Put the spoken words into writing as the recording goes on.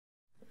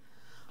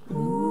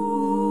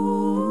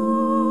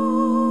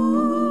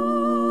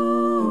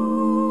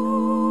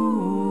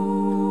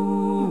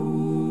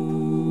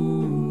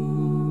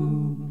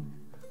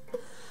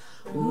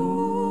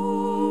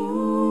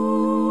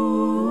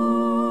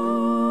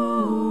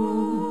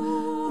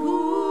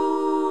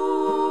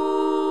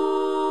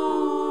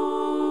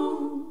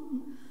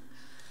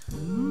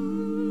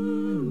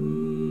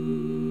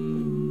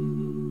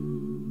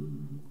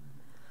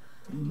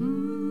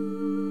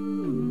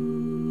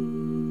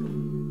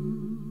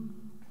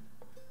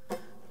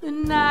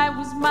night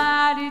was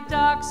mighty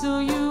dark, so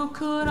you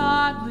could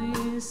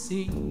hardly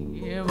see,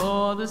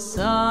 for the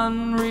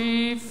sun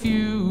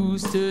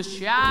refused to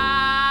shine.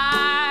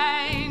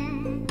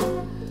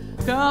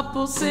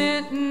 Couple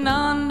sitting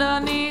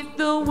underneath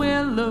the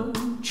willow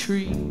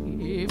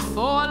tree,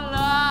 for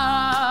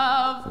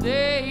love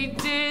they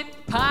did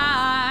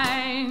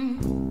pine.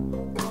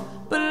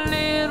 But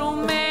little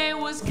May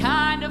was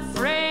kind of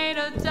afraid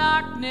of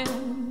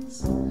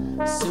darkness,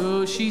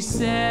 so she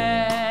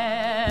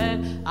said,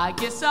 I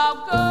guess I'll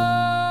go.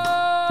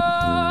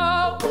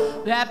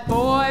 That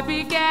boy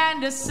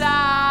began to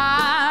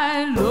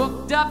sigh,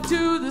 looked up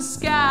to the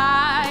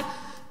sky,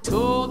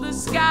 told the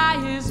sky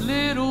his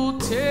little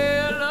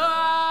tale